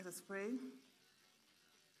us pray.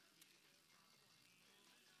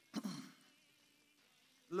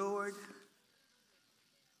 Lord,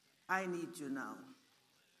 I need you now.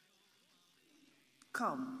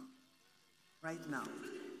 Come right now.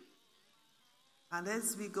 And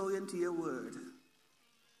as we go into your word,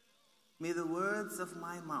 may the words of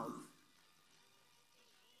my mouth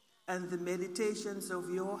and the meditations of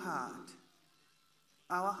your heart,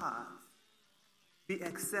 our hearts, be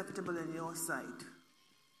acceptable in your sight,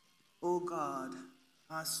 O God,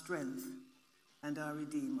 our strength and our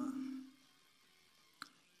Redeemer.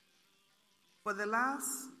 For the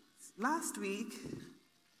last week,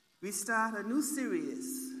 we start a new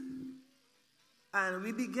series, and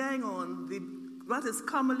we began on what is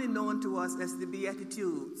commonly known to us as the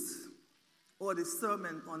Beatitudes, or the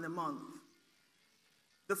Sermon on the Mount.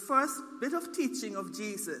 The first bit of teaching of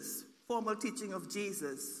Jesus, formal teaching of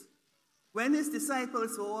Jesus, when his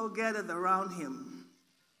disciples were all gathered around him.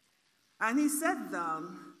 And he sat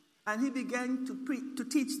down and he began to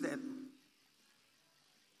teach them.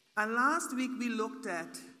 And last week we looked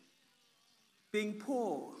at being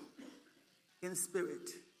poor in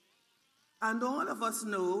spirit. And all of us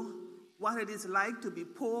know what it is like to be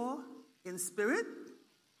poor in spirit.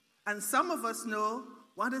 And some of us know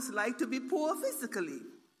what it's like to be poor physically.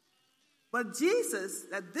 But Jesus,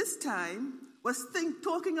 at this time, was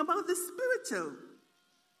talking about the spiritual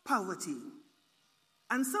poverty.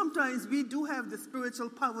 And sometimes we do have the spiritual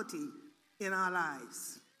poverty in our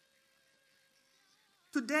lives.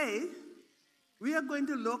 Today, we are going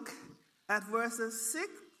to look at verses 6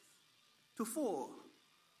 to 4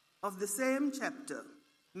 of the same chapter,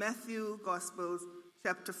 Matthew Gospels,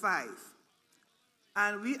 chapter 5.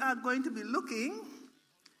 And we are going to be looking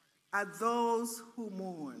at those who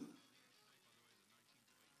mourn,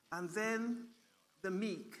 and then the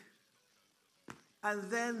meek,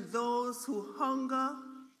 and then those who hunger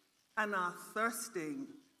and are thirsting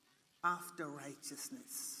after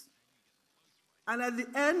righteousness. And at the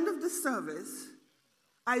end of the service,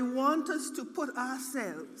 I want us to put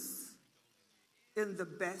ourselves in the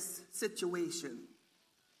best situation.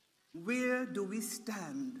 Where do we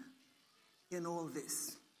stand in all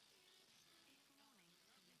this?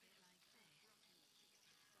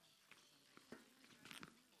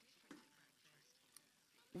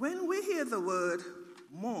 When we hear the word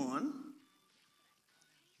mourn,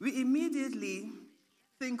 we immediately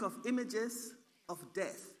think of images of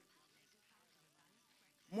death.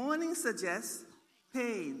 Mourning suggests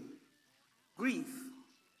pain, grief,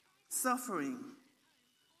 suffering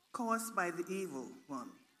caused by the evil one.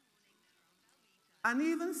 And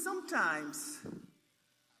even sometimes,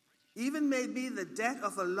 even maybe the death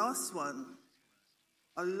of a lost one,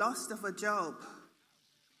 a loss of a job,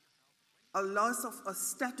 a loss of a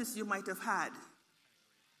status you might have had,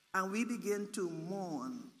 and we begin to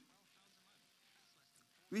mourn.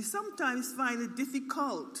 We sometimes find it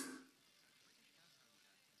difficult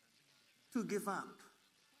to give up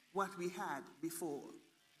what we had before.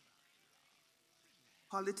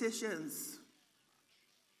 Politicians,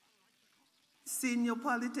 senior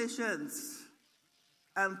politicians,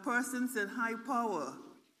 and persons in high power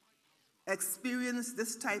experience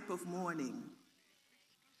this type of mourning.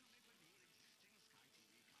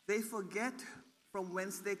 They forget from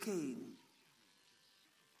whence they came.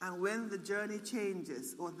 And when the journey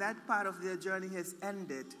changes, or that part of their journey has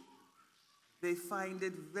ended, they find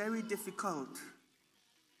it very difficult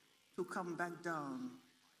to come back down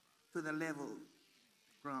to the level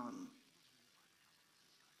ground.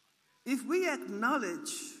 If we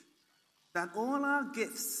acknowledge that all our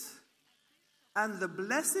gifts and the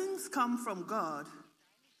blessings come from God,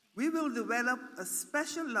 we will develop a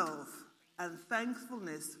special love and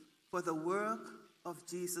thankfulness for the work of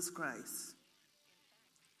Jesus Christ.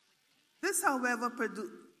 This, however,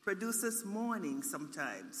 produces mourning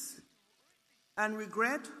sometimes and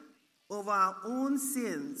regret over our own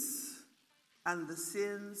sins and the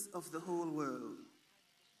sins of the whole world.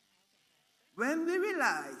 When we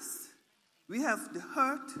realize we have the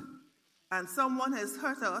hurt and someone has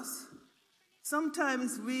hurt us,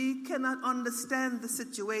 sometimes we cannot understand the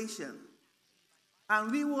situation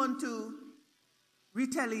and we want to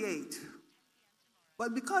retaliate.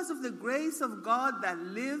 But because of the grace of God that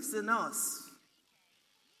lives in us,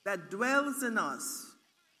 that dwells in us,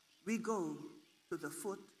 we go to the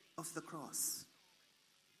foot of the cross.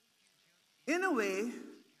 In a way,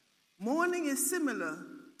 mourning is similar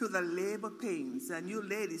to the labor pains, and you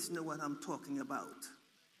ladies know what I'm talking about.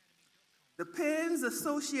 The pains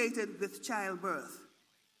associated with childbirth,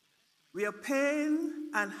 where pain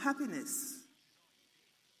and happiness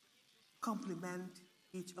complement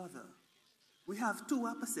each other. We have two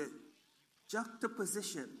opposites,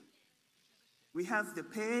 juxtaposition. We have the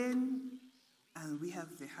pain and we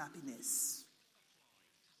have the happiness.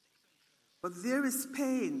 But there is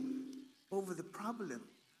pain over the problem,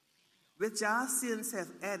 which our sins have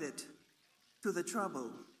added to the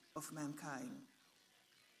trouble of mankind.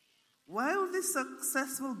 While this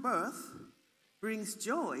successful birth brings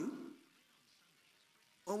joy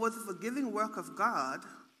over the forgiving work of God,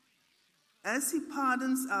 as he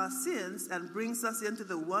pardons our sins and brings us into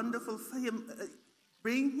the wonderful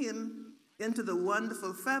bring him into the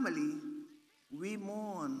wonderful family, we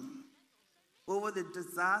mourn over the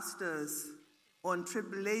disasters or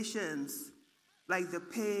tribulations like the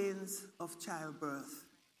pains of childbirth.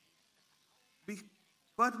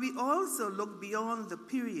 But we also look beyond the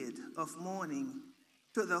period of mourning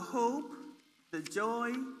to the hope, the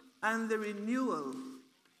joy, and the renewal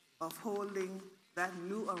of holding that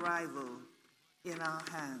new arrival in our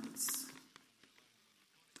hands.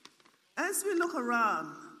 As we look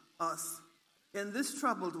around us in this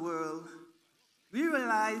troubled world, we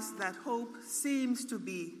realize that hope seems to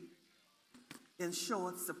be in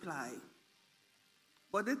short supply.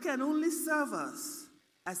 But it can only serve us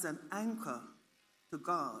as an anchor to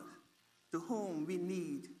God, to whom we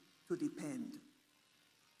need to depend.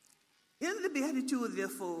 In the Beatitude,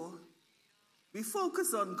 therefore, we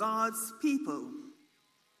focus on God's people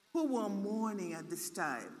who were mourning at this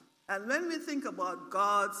time. And when we think about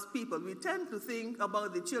God's people, we tend to think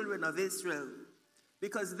about the children of Israel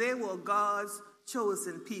because they were God's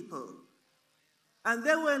chosen people. And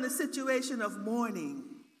they were in a situation of mourning.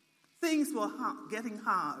 Things were getting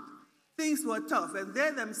hard. Things were tough. And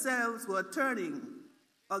they themselves were turning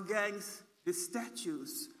against the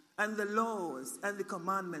statutes and the laws and the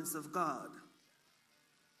commandments of God.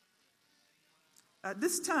 At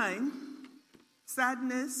this time,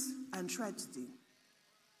 sadness and tragedy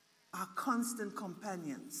are constant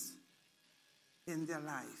companions in their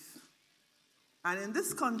life. And in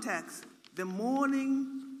this context, the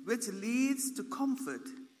mourning which leads to comfort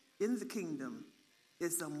in the kingdom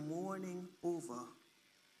is a mourning over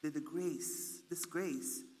this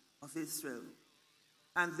grace of Israel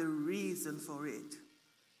and the reason for it.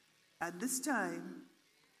 At this time,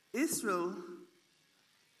 Israel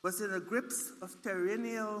was in the grips of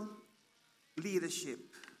tyrannical leadership,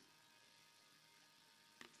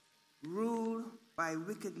 ruled by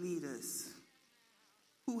wicked leaders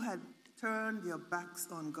who had turned their backs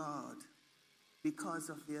on God because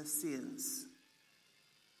of their sins.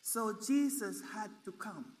 So Jesus had to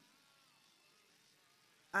come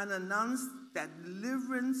and announce that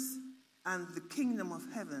deliverance and the kingdom of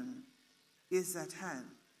heaven is at hand.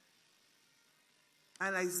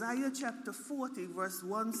 And Isaiah chapter 40 verse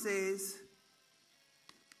 1 says,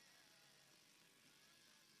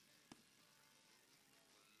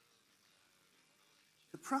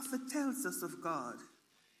 the prophet tells us of God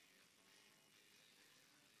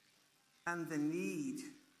and the need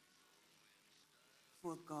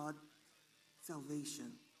for God's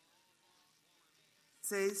salvation. It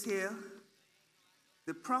says here,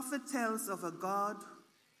 the prophet tells of a God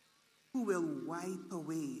who will wipe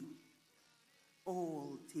away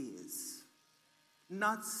all tears.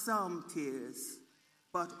 Not some tears,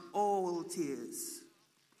 but all tears.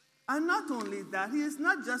 And not only that, he is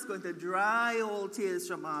not just going to dry all tears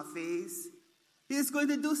from our face. He is going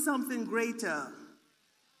to do something greater.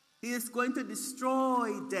 He is going to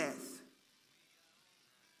destroy death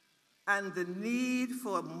and the need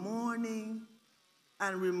for mourning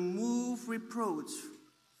and remove reproach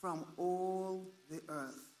from all the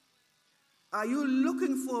earth. Are you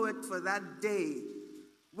looking forward for that day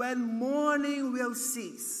when mourning will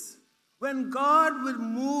cease, when God will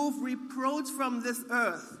move reproach from this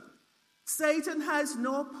earth? Satan has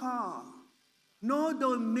no power, no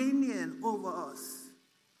dominion over us.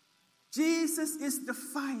 Jesus is the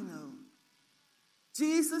final.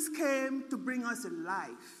 Jesus came to bring us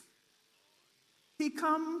life. He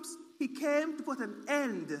came to put an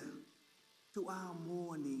end to our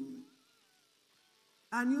mourning.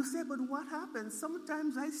 And you say, but what happens?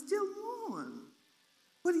 Sometimes I still mourn.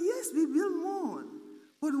 But yes, we will mourn.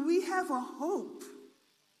 But we have a hope,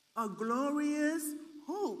 a glorious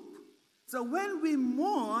hope. So when we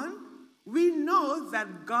mourn, we know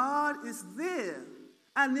that God is there.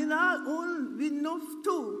 And in our own, we know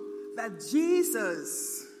too that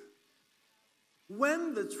Jesus,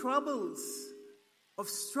 when the troubles of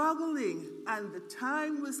struggling and the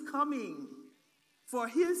time was coming for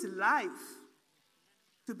his life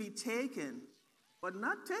to be taken, but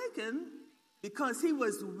not taken because he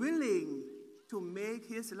was willing to make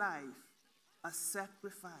his life a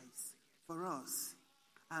sacrifice for us.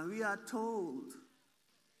 And we are told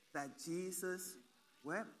that Jesus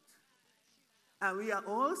wept And we are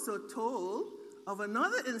also told of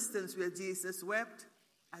another instance where Jesus wept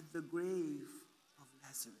at the grave of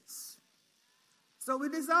Lazarus. So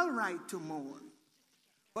it is all right to mourn.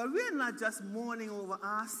 But we're not just mourning over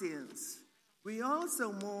our sins. We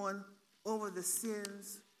also mourn over the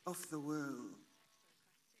sins of the world.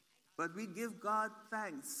 But we give God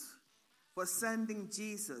thanks for sending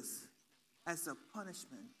Jesus as a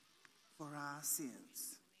punishment for our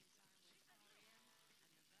sins.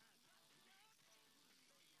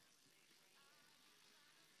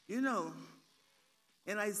 You know,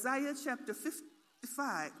 in Isaiah chapter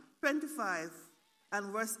 25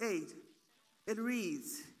 and verse 8, it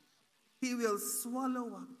reads, "He will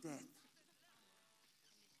swallow up death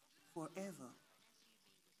forever."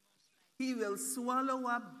 He will swallow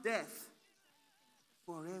up death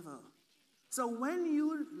forever. So when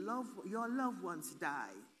your loved ones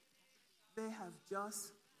die, they have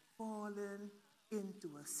just fallen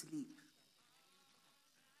into a sleep.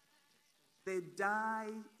 They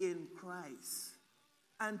die in Christ.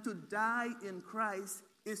 And to die in Christ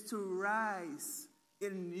is to rise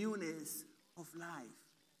in newness of life.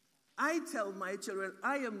 I tell my children,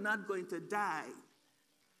 I am not going to die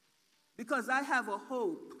because I have a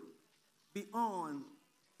hope beyond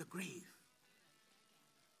the grave.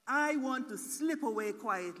 I want to slip away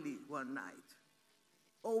quietly one night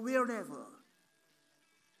or wherever.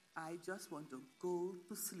 I just want to go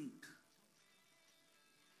to sleep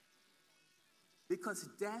because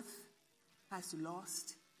death has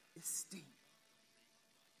lost its sting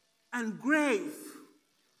and grave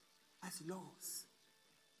has lost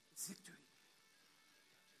its victory.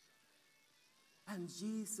 And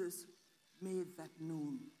Jesus made that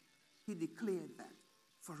known. He declared that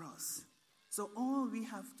for us. So all we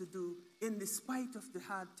have to do, in despite of the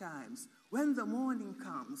hard times, when the morning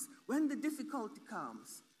comes, when the difficulty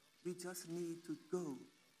comes, we just need to go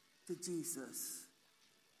to Jesus.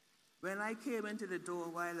 When I came into the door a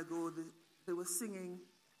while ago, they were singing,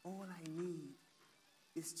 "All I need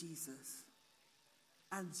is Jesus."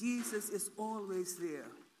 And Jesus is always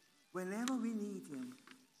there. Whenever we need him,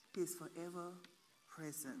 he's forever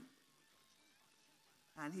present.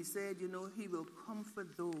 And he said, you know, he will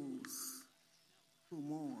comfort those who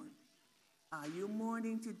mourn. Are you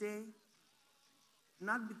mourning today?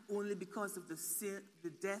 Not only because of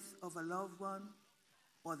the death of a loved one,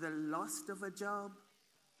 or the loss of a job,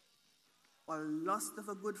 or loss of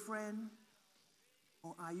a good friend,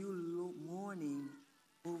 or are you mourning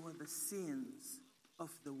over the sins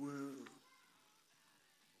of the world?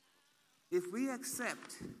 If we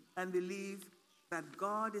accept and believe that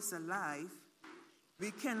God is alive,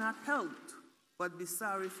 we cannot help but be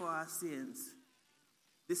sorry for our sins.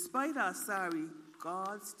 Despite our sorry,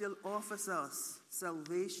 God still offers us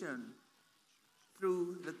salvation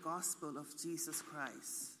through the gospel of Jesus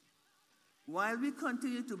Christ. While we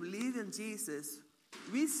continue to believe in Jesus,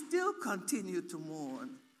 we still continue to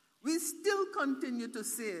mourn. We still continue to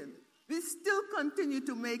sin. We still continue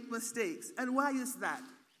to make mistakes. And why is that?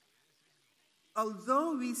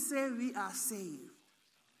 Although we say we are saved,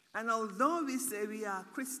 and although we say we are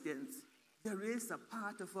Christians, there is a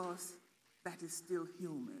part of us that is still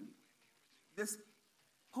human. This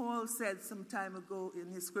Paul said some time ago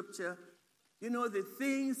in his scripture, you know, the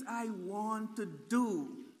things I want to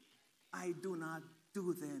do, I do not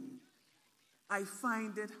do them. I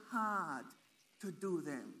find it hard to do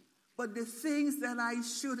them. But the things that I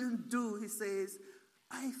shouldn't do, he says,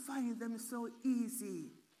 I find them so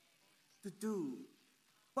easy to do.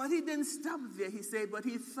 But he didn't stop there, he said, but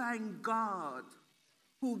he thanked God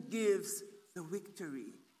who gives the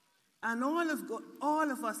victory. And all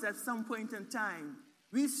of us at some point in time,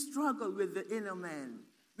 we struggle with the inner man.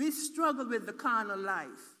 We struggle with the carnal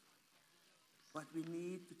life. But we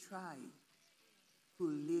need to try to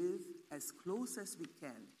live as close as we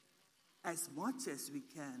can, as much as we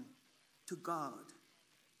can, to God.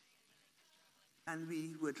 And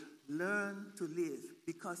we would learn to live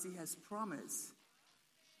because he has promised,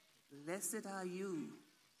 blessed are you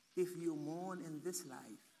if you mourn in this life,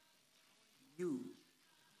 you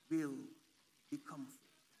will be comforted.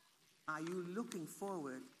 Are you looking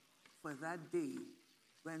forward for that day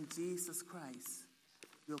when Jesus Christ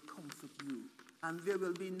will comfort you? And there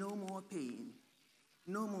will be no more pain,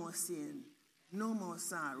 no more sin, no more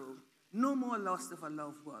sorrow, no more loss of a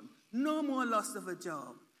loved one, no more loss of a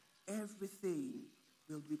job. Everything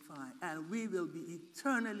will be fine. And we will be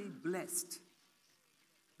eternally blessed.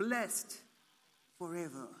 Blessed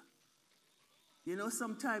forever. You know,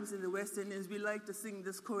 sometimes in the West Indies, we like to sing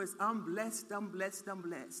this chorus, I'm blessed, I'm blessed, I'm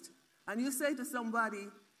blessed. And you say to somebody,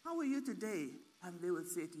 how are you today? And they will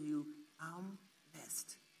say to you, I'm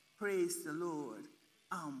blessed. Praise the Lord,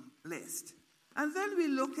 I'm blessed. And then we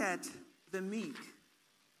look at the meek.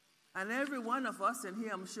 And every one of us in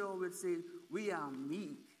here, I'm sure, would say, we are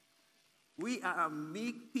meek. We are a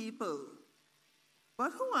meek people.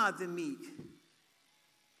 But who are the meek?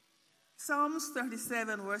 Psalms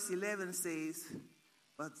 37 verse 11 says,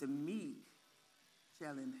 but the meek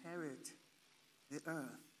shall inherit the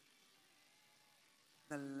earth,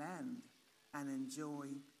 the land, and enjoy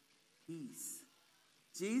peace.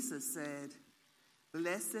 Jesus said,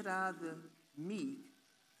 blessed are the meek,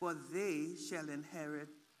 for they shall inherit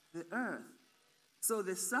the earth. So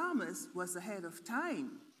the psalmist was ahead of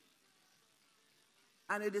time.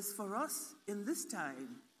 And it is for us in this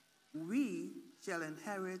time, we shall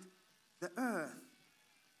inherit the earth.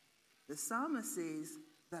 The psalmist says,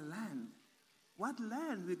 the land. What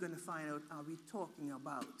land we're going to find out are we talking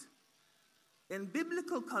about? In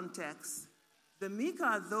biblical context, the meek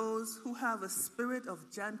are those who have a spirit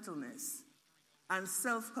of gentleness and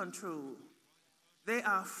self-control. They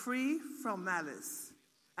are free from malice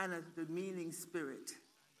and a demeaning spirit.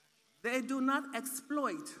 They do not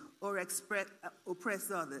exploit or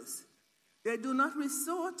oppress others. They do not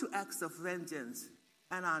resort to acts of vengeance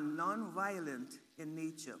and are non-violent in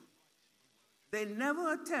nature. They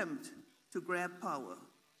never attempt to grab power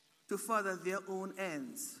to further their own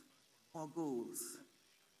ends or goals.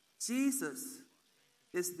 Jesus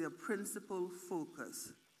is their principal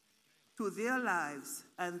focus to their lives,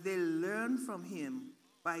 and they learn from him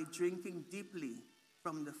by drinking deeply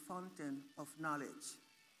from the fountain of knowledge.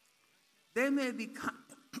 They may be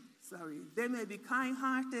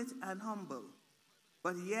kind-hearted and humble,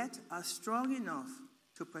 but yet are strong enough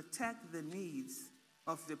to protect the needs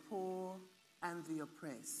of the poor and the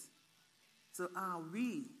oppressed. So are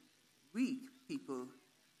we weak people,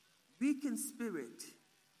 weak in spirit?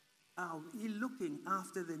 Are we looking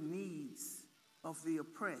after the needs of the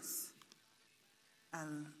oppressed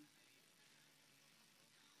and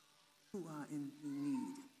who are in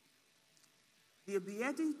need? The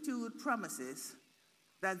Beatitude promises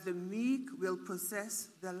that the meek will possess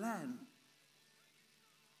the land.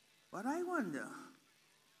 But I wonder,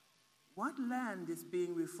 what land is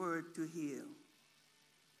being referred to here?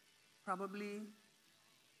 Probably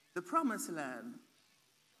the promised land.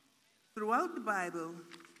 Throughout the Bible,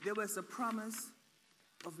 there was a promise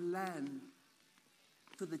of land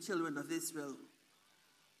to the children of Israel.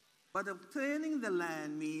 But obtaining the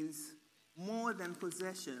land means more than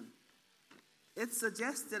possession. It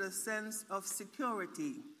suggested a sense of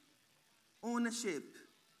security, ownership,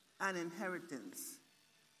 and inheritance.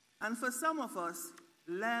 And for some of us,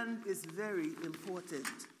 land is very important.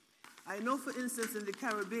 I know, for instance, in the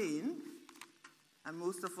Caribbean, and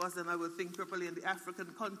most of us, and I will think properly in the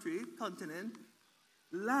African continent,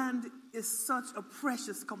 land is such a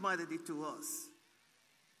precious commodity to us.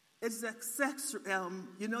 It's your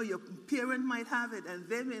parent might have it and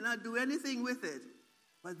they may not do anything with it,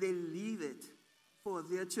 but they leave it for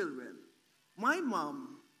their children. My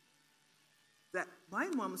mom's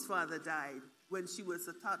father died when she was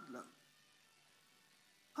a toddler.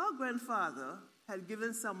 Her grandfather had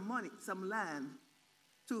given some money, some land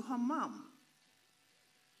to her mom.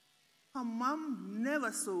 Her mom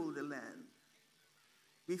never sold the land.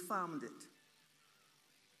 We farmed it.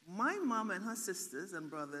 My mom and her sisters and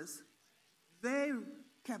brothers, they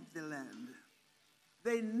kept the land.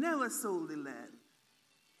 They never sold the land.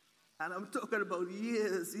 And I'm talking about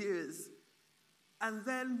years. And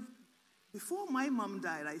then, before my mom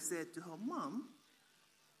died, I said to her, Mom,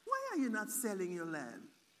 why are you not selling your land?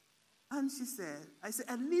 And I said,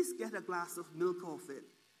 at least get a glass of milk off it.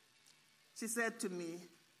 She said to me,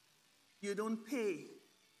 you don't pay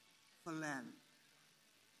for land.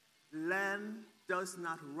 Land does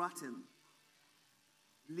not rotten.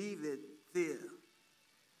 Leave it there.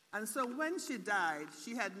 And so when she died,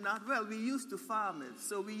 she had not, we used to farm it,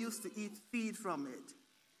 so we used to eat feed from it.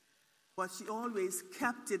 But she always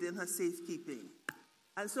kept it in her safekeeping.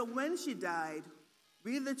 And so when she died,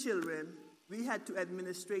 we, the children, we had to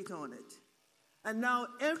administrate on it. And now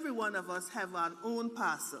every one of us have our own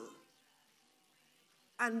parcel.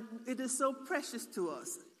 And it is so precious to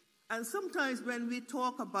us. And sometimes when we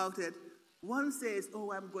talk about it, one says,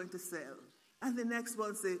 oh, I'm going to sell. And the next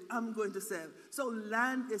one says, I'm going to sell. So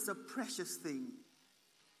land is a precious thing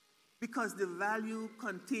because the value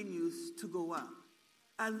continues to go up.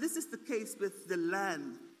 And this is the case with the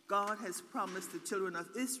land God has promised the children of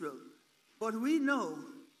Israel. But we know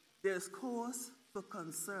there's cause for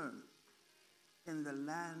concern in the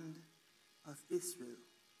land of Israel.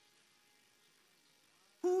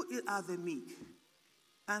 Who are the meek?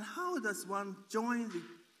 And how does one join the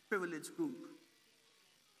privileged group?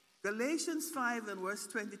 Galatians 5 and verse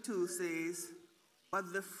 22 says,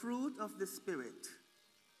 But the fruit of the Spirit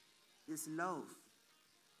is love,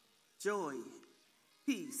 joy,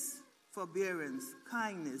 peace, forbearance,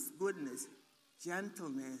 kindness, goodness,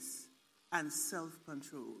 gentleness, and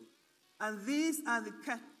self-control. And these are the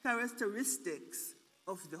characteristics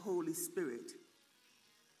of the Holy Spirit.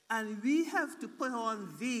 And we have to put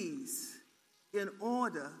on these in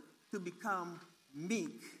order to become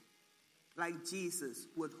meek, like Jesus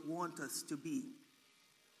would want us to be.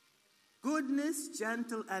 Goodness,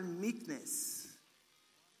 gentle, and meekness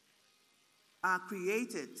are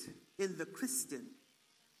created in the Christian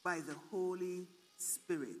by the Holy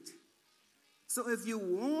Spirit. So if you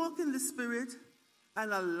walk in the Spirit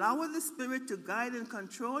and allow the Spirit to guide and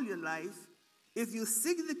control your life, if you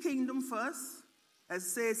seek the kingdom first, as it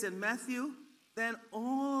says in Matthew, then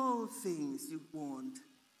all things you want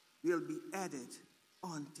will be added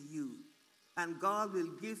unto you. And God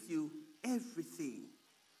will give you everything.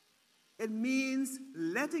 It means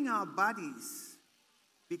letting our bodies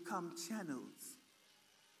become channels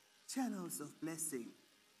of blessing,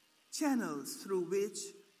 channels through which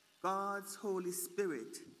God's Holy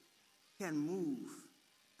Spirit can move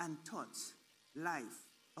and touch life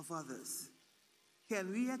of others.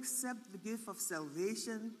 Can we accept the gift of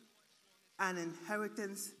salvation and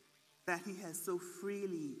inheritance that he has so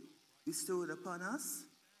freely bestowed upon us?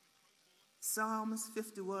 Psalms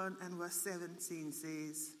 51 and verse 17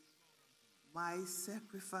 says, "My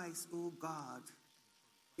sacrifice, O God,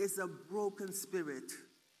 is a broken spirit,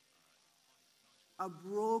 a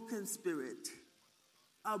broken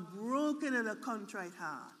and a contrite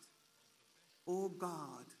heart. O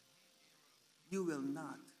God, you will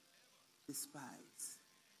not despise."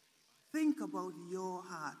 Think about your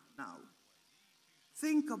heart now.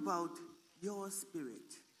 Think about your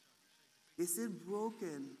spirit. Is it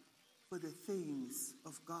broken for the things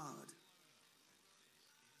of God?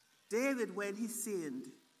 David, when he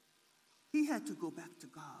sinned, he had to go back to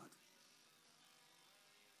God.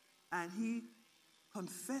 And he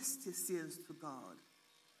confessed his sins to God.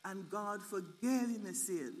 And God forgave him his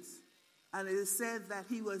sins. And it is said that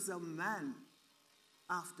he was a man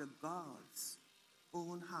after God's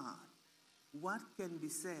own heart. What can be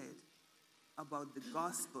said about the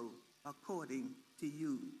gospel according to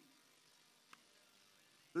you?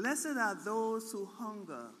 Blessed are those who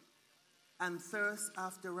hunger and thirst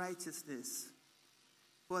after righteousness,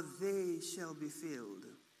 for they shall be filled.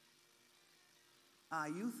 Are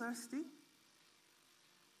you thirsty?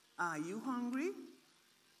 Are you hungry?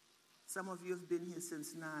 Some of you have been here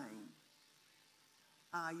since 9.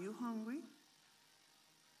 Are you hungry?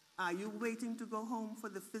 Are you waiting to go home for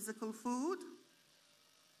the physical food?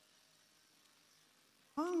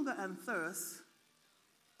 Hunger and thirst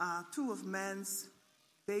are two of man's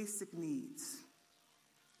basic needs.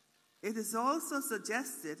 It is also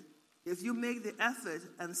suggested if you make the effort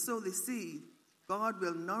and sow the seed, God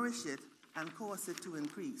will nourish it and cause it to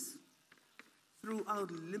increase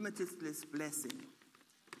throughout limitless blessing.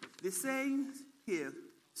 The saying here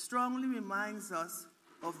strongly reminds us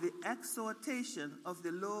of the exhortation of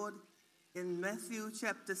the Lord in Matthew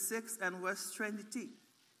chapter 6 and verse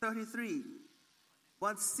 33.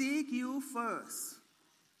 But seek you first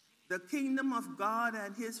the kingdom of God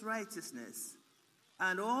and his righteousness,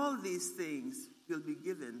 and all these things will be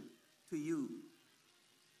given to you.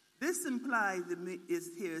 This implies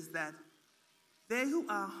is that they who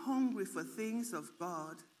are hungry for things of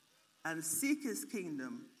God and seek his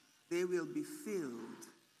kingdom, they will be filled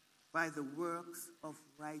by the works of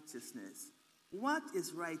righteousness. What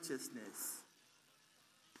is righteousness?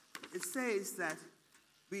 It says that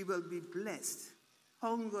we will be blessed,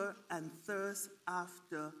 hunger and thirst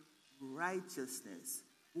after righteousness.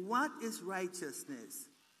 What is righteousness?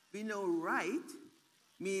 We know right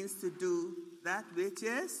means to do that which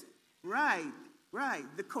is right,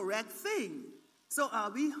 the correct thing. So are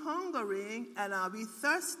we hungering and are we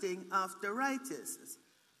thirsting after righteousness?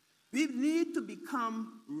 We need to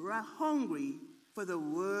become hungry for the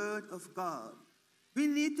word of God. We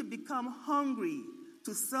need to become hungry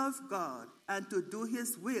to serve God and to do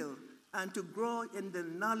his will and to grow in the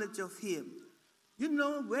knowledge of him. You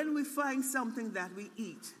know, when we find something that we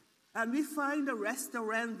eat and we find a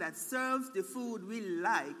restaurant that serves the food we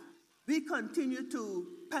like, we continue to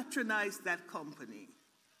patronize that company.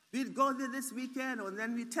 We go there this weekend and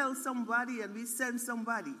then we tell somebody and we send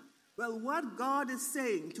somebody. Well, what God is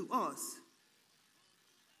saying to us,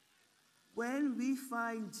 when we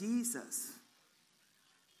find Jesus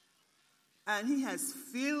and he has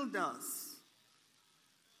filled us,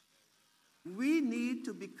 we need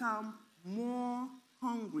to become more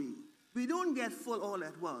hungry. We don't get full all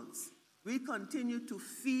at once. We continue to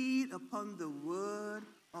feed upon the word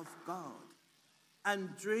of God. and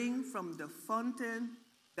drink from the fountain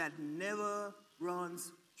that never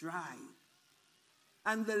runs dry.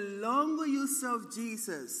 And the longer you serve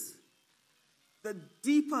Jesus, the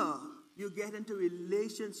deeper you get into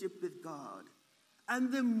relationship with God.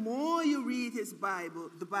 And the more you read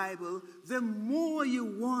the Bible, the more you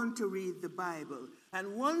want to read the Bible.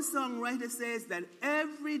 And one songwriter says that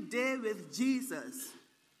every day with Jesus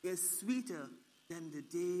is sweeter than the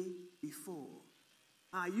day before.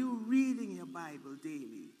 Are you reading your Bible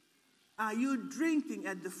daily? Are you drinking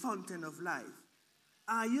at the fountain of life?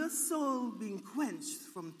 Are your soul being quenched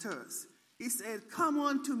from thirst? He said, come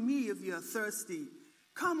on to me if you're thirsty.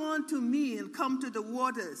 Come on to me and come to the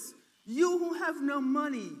waters. You who have no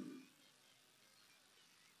money,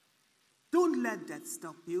 don't let that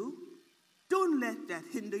stop you. Don't let that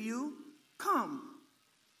hinder you. Come,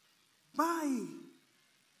 buy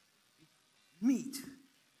meat.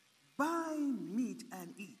 Buy meat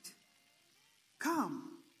and eat.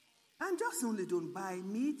 Come. And just only don't buy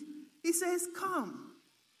meat. He says, come,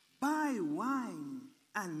 buy wine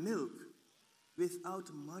and milk without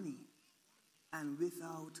money and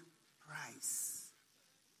without price.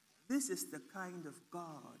 This is the kind of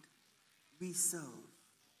God we serve.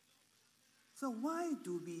 So why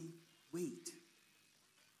do we wait?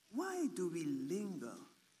 Why do we linger?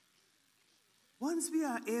 Once we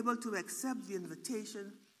are able to accept the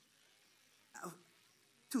invitation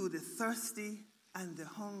to the thirsty and the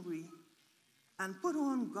hungry and put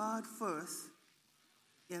on God first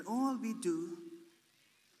in all we do,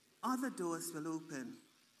 other doors will open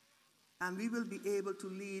and we will be able to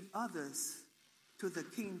lead others to the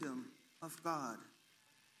kingdom of God.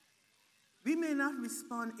 We may not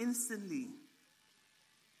respond instantly,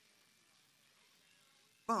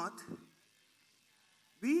 but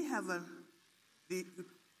we have the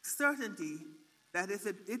certainty that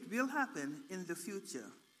it will happen in the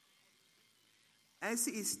future. As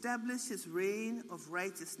he established his reign of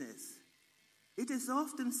righteousness, it is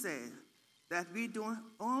often said that we don't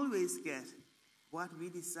always get what we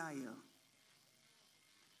desire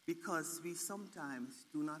because we sometimes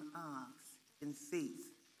do not ask in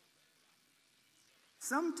faith.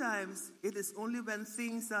 Sometimes it is only when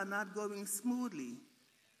things are not going smoothly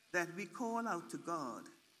that we call out to God,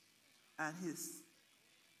 and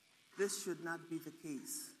this should not be the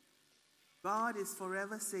case. God is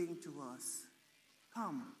forever saying to us,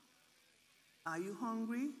 come. Are you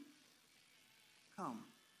hungry? Come.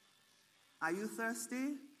 Are you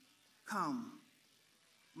thirsty? Come.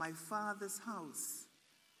 My Father's house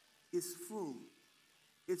is full.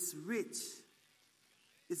 It's rich.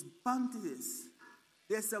 It's bounteous.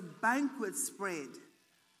 There's a banquet spread.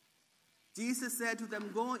 Jesus said to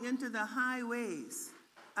them, go into the highways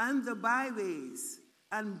and the byways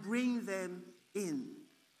and bring them in.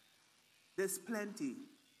 There's plenty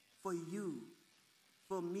for you,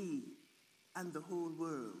 for me, and the whole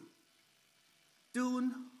world.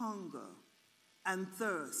 Don't hunger and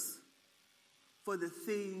thirst for the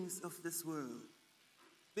things of this world,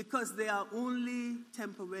 because they are only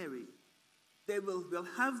temporary. We'll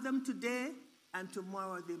have them today, and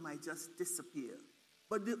tomorrow they might just disappear.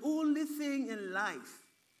 But the only thing in life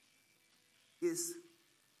is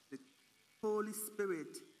the Holy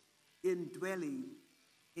Spirit indwelling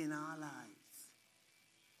in our lives.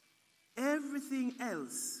 Everything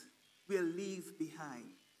else we'll leave behind.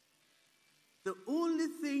 The only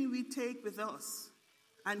thing we take with us,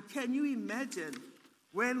 and can you imagine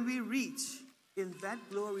when we reach in that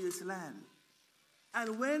glorious land,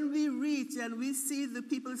 and when we reach and we see the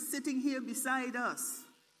people sitting here beside us,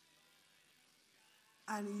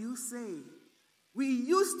 and you say, we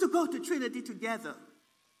used to go to Trinity together.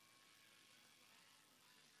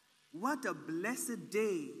 What a blessed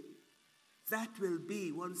day that will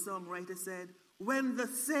be, one songwriter said, when the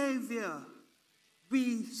Savior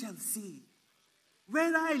we shall see.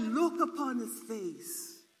 When I look upon his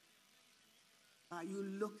face, are you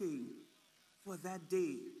looking for that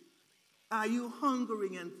day? Are you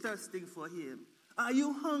hungering and thirsting for him? Are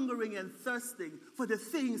you hungering and thirsting for the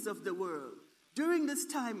things of the world? During this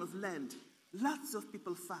time of Lent, lots of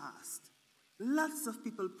people fast. Lots of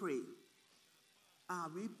people pray. Are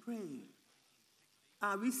we praying?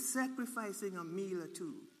 Are we sacrificing a meal or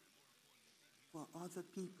two for other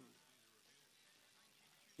people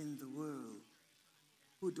in the world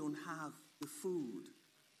who don't have the food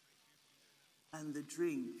and the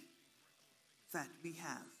drink that we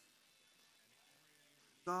have?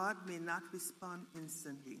 God may not respond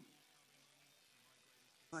instantly,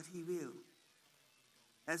 but he will.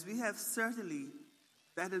 As we have certainty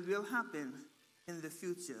that it will happen in the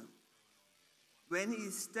future, when he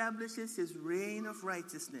establishes his reign of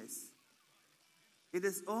righteousness. It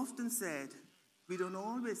is often said We don't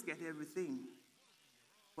always get everything,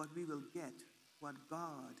 but we will get what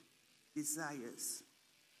God desires.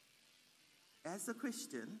 As a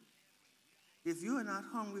Christian, if you are not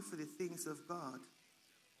hungry for the things of God,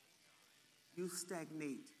 you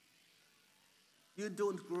stagnate. You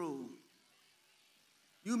don't grow.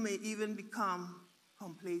 You may even become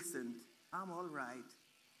complacent. I'm all right.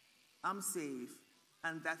 I'm safe.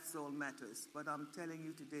 And that's all matters. But I'm telling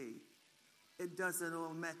you today, it doesn't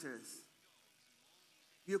all matters.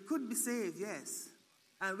 You could be saved, yes.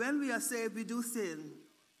 And when we are saved, we do sin.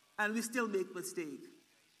 And we still make mistakes.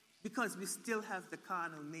 Because we still have the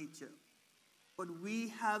carnal nature. But we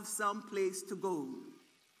have some place to go.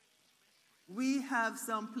 We have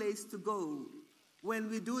some place to go. When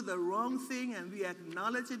we do the wrong thing and we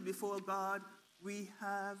acknowledge it before God, we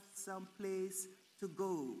have some place to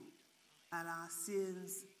go. And our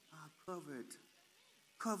sins are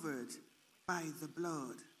covered by the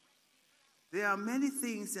blood. There are many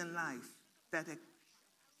things in life that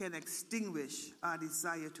can extinguish our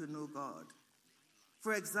desire to know God.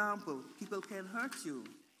 For example, people can hurt you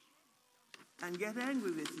and get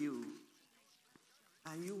angry with you,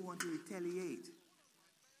 and you want to retaliate.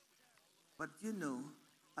 But you know,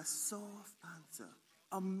 a soft answer,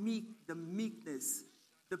 the meekness,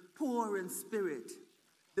 the poor in spirit,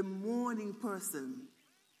 the mourning person,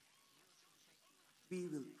 we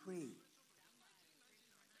will pray.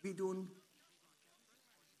 We don't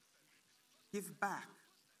give back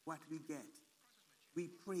what we get. We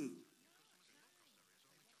pray.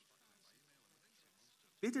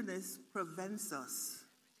 Bitterness prevents us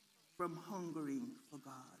from hungering for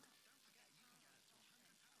God.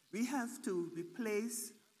 We have to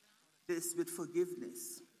replace this with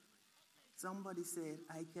forgiveness. Somebody said,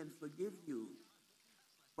 I can forgive you,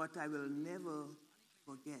 but I will never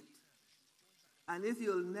forget. And if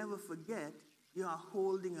you'll never forget, you are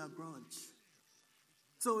holding a grudge.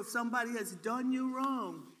 So if somebody has done you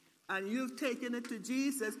wrong and you've taken it to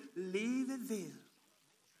Jesus, leave it there.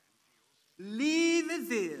 Leave it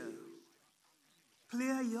there.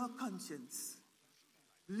 Clear your conscience.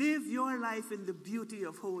 Live your life in the beauty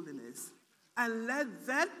of holiness. And let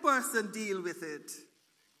that person deal with it.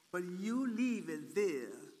 But you leave it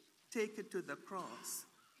there. Take it to the cross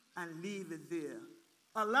and leave it there.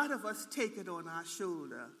 A lot of us take it on our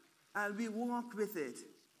shoulder and we walk with it.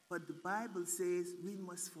 But the Bible says we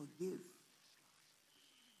must forgive.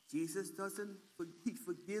 Jesus he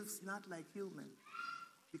forgives not like human,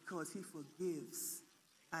 because he forgives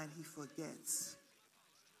and he forgets.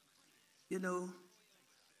 You know,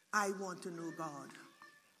 I want to know God.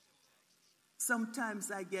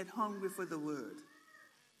 Sometimes I get hungry for the word.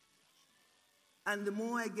 And the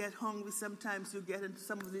more I get hungry, sometimes you get into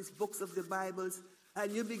some of these books of the Bibles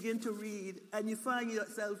and you begin to read and you find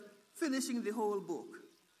yourself finishing the whole book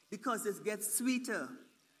because it gets sweeter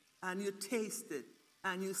and you taste it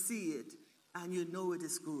and you see it and you know it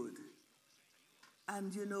is good.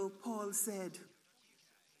 And you know, Paul said,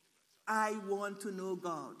 I want to know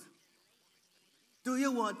God. Do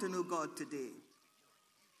you want to know God today?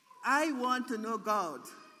 I want to know God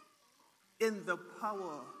in the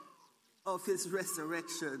power of his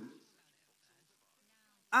resurrection.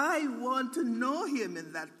 I want to know him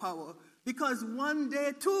in that power, because one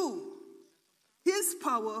day too, his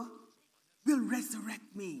power will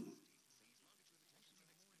resurrect me.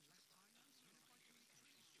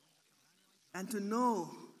 And to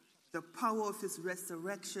know the power of his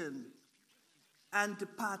resurrection and the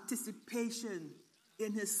participation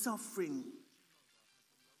in his suffering,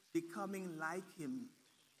 becoming like him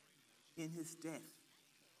in his death.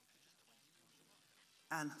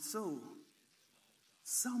 And so,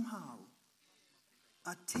 somehow,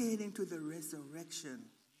 attaining to the resurrection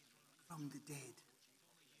from the dead.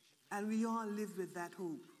 And we all live with that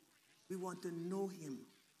hope. We want to know him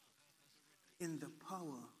in the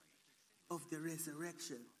power of the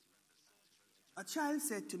resurrection. A child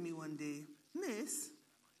said to me one day, Miss,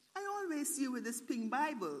 I always see you with this pink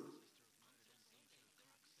Bible.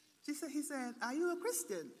 He said, are you a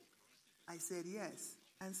Christian? I said, yes.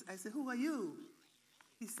 And I said, who are you?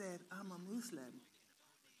 He said, I'm a Muslim.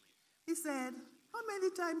 He said, how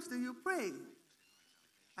many times do you pray?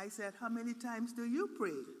 I said, how many times do you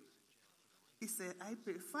pray? He said, I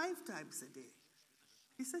pray 5 times a day.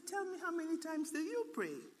 He said, tell me, how many times do you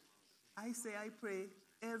pray? I say, I pray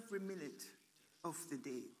every minute of the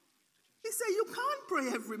day. He said, you can't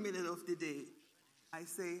pray every minute of the day. I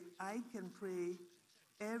say, I can pray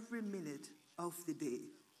every minute of the day.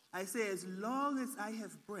 I say, as long as I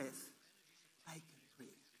have breath, I can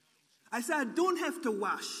pray. I say, I don't have to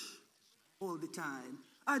wash all the time.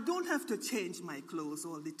 I don't have to change my clothes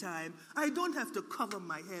all the time. I don't have to cover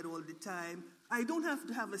my head all the time. I don't have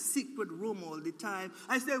to have a secret room all the time.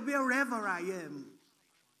 I said, wherever I am,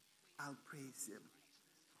 I'll praise him.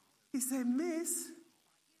 He said, Miss,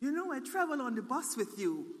 you know I travel on the bus with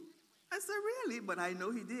you. I said, really? But I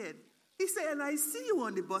know he did. He said, and I see you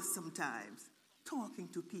on the bus sometimes talking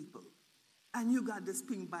to people. And you got this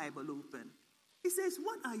pink Bible open. He says,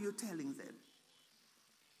 what are you telling them?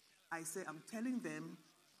 I say, I'm telling them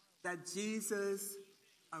that Jesus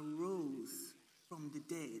arose from the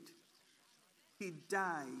dead. He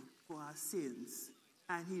died for our sins,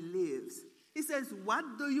 and he lives. He says, what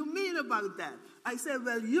do you mean about that? I said,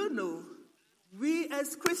 well, you know, we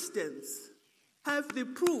as Christians have the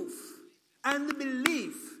proof and the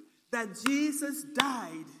belief that Jesus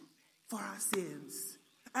died for our sins.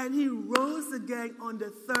 And he rose again on the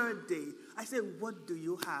third day. I said, what do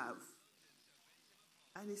you have?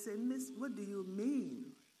 And he said, Miss, what do you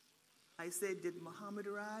mean? I said, did Muhammad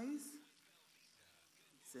rise?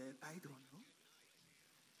 He said, I don't know.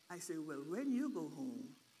 I said, well, when you go home,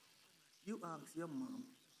 you ask your mom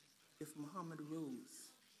if Muhammad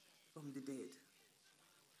rose from the dead.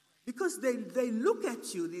 Because they look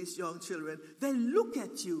at you, these young children, they look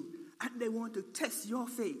at you and they want to test your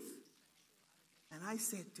faith. And I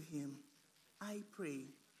said to him, I pray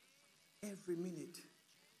every minute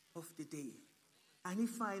of the day. And he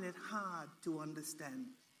find it hard to understand.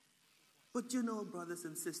 But you know, brothers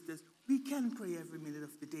and sisters, we can pray every minute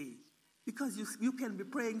of the day. Because you can be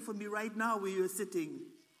praying for me right now where you're sitting.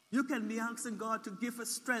 You can be asking God to give us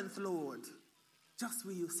strength, Lord, just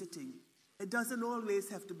where you're sitting. It doesn't always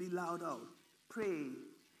have to be loud out. Pray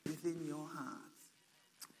within your hearts.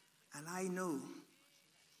 And I know,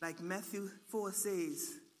 like Matthew 4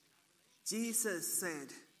 says, Jesus said,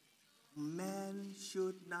 man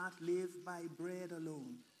should not live by bread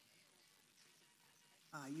alone.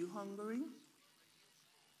 Are you hungry?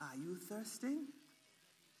 Are you thirsting?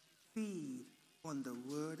 Feed on the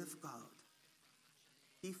word of God.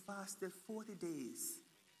 He fasted 40 days.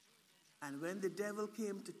 And when the devil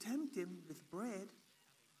came to tempt him with bread,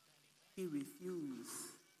 he refused.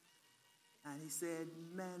 And he said,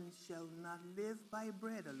 man shall not live by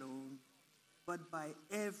bread alone, but by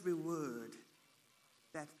every word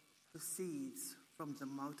that proceeds from the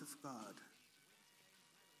mouth of God.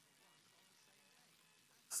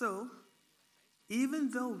 So, even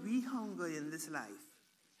though we hunger in this life,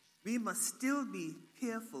 we must still be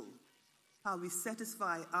careful how we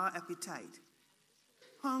satisfy our appetite.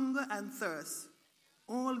 Hunger and thirst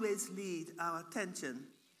always lead our attention,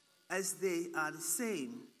 as they are the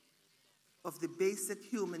same of the basic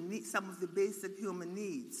human needs, some of the basic human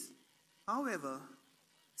needs. However,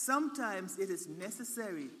 sometimes it is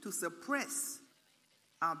necessary to suppress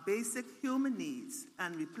our basic human needs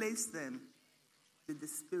and replace them with the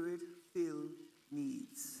spirit-filled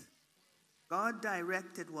needs. God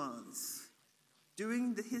directed ones.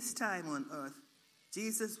 During his time on earth,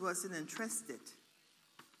 Jesus wasn't interested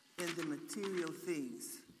in the material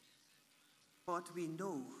things, but we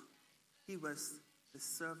know he was the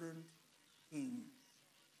servant king.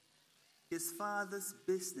 His father's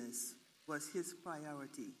business was his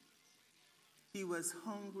priority. He was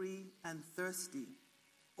hungry and thirsty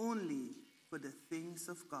only for the things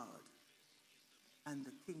of God and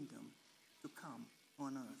the kingdom to come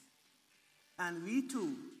on earth. And we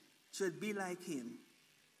too should be like him.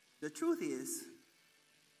 The truth is,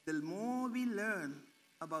 the more we learn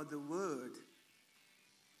about the word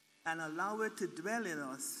and allow it to dwell in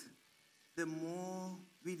us, the more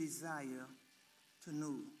we desire to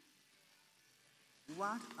know.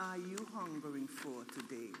 What are you hungering for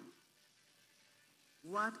today?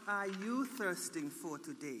 What are you thirsting for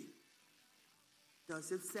today?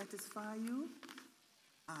 Does it satisfy you?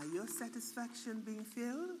 Are your satisfaction being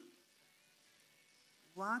filled?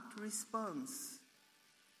 What response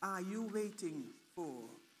are you waiting for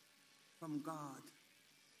from God?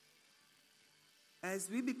 As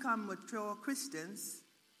we become mature Christians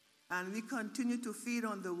and we continue to feed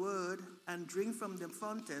on the word and drink from the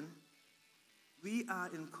fountain, we are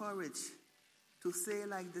encouraged to say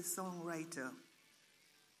like the songwriter,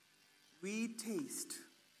 we taste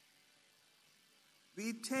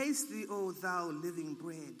thee, O thou living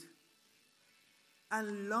bread,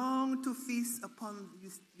 and long to feast upon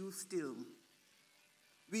you still.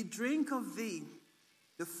 We drink of thee,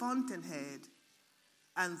 the fountainhead,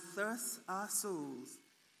 and thirst our souls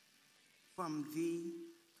from thee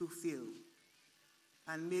to fill.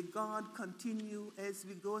 And may God continue as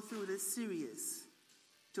we go through this series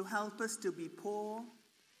to help us to be poor,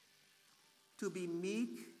 to be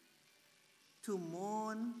meek, to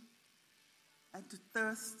mourn, and to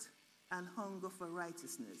thirst and hunger for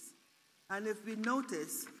righteousness. And if we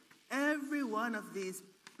notice, every one of these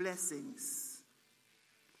blessings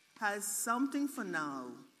has something for now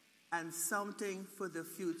and something for the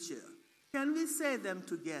future. Can we say them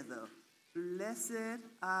together? Blessed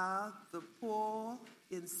are the poor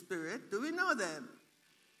in spirit. Do we know them?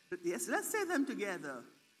 Yes, let's say them together.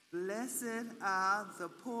 Blessed are the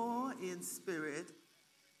poor in spirit.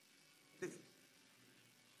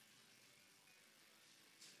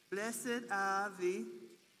 Blessed are the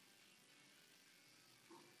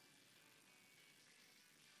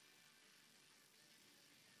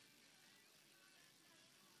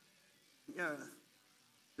earth.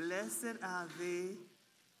 Blessed are they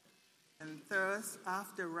and thirst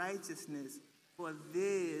after righteousness, for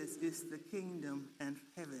theirs is the kingdom and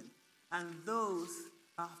heaven. And those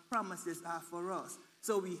promises are for us.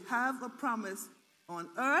 So we have a promise on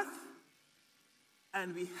earth,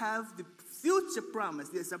 and we have the future promise.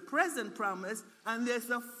 There's a present promise, and there's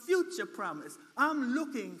a future promise. I'm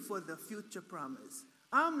looking for the future promise.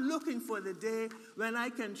 I'm looking for the day when I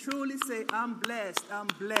can truly say, I'm blessed,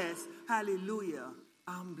 hallelujah,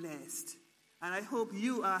 I'm blessed. And I hope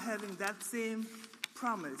you are having that same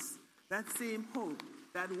promise, that same hope,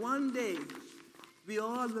 that one day we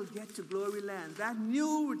all will get to glory land, that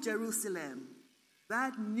new Jerusalem,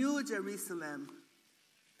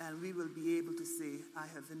 and we will be able to say, I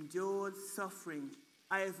have endured suffering,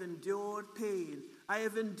 I have endured pain, I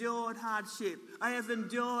have endured hardship, I have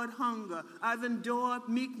endured hunger, I've endured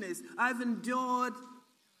meekness, I've endured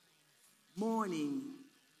mourning.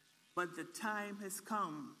 But the time has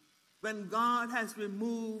come when God has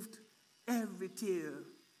removed every tear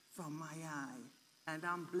from my eye. And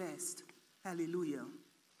I'm blessed. Hallelujah.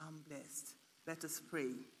 I'm blessed. Let us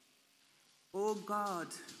pray. Oh God,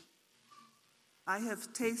 I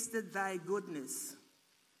have tasted thy goodness,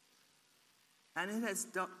 and it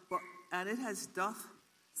has doth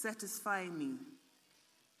satisfy me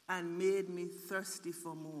and made me thirsty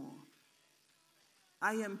for more.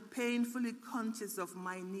 I am painfully conscious of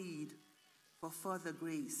my need for further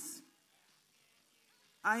grace.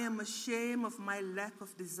 I am ashamed of my lack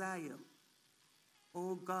of desire.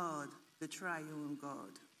 O God, the triune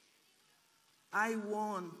God, I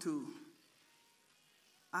warn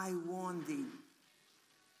thee.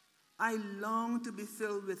 I long to be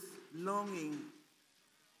filled with longing.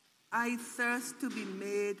 I thirst to be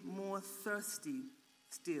made more thirsty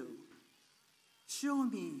still. Show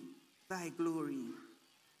me thy glory,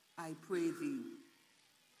 I pray thee,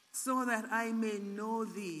 so that I may know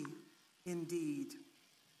thee indeed.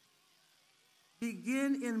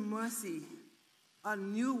 Begin in mercy a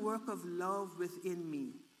new work of love within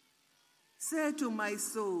me. Say to my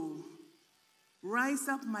soul, rise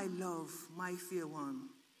up, my love, my fair one,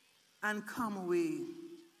 and come away.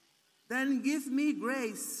 Then give me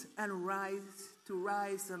grace and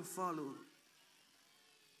rise and follow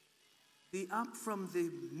thee up from the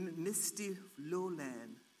misty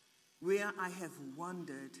lowland where I have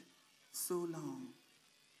wandered so long.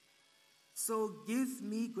 So give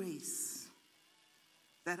me grace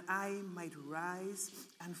that I might rise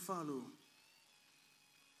and follow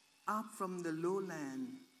up from the lowland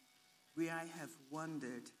where I have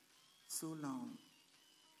wandered so long.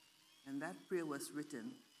 And that prayer was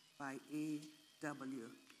written by A.W.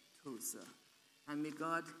 Tozer. And may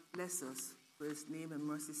God bless us for his name and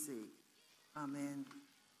mercy's sake. Amen.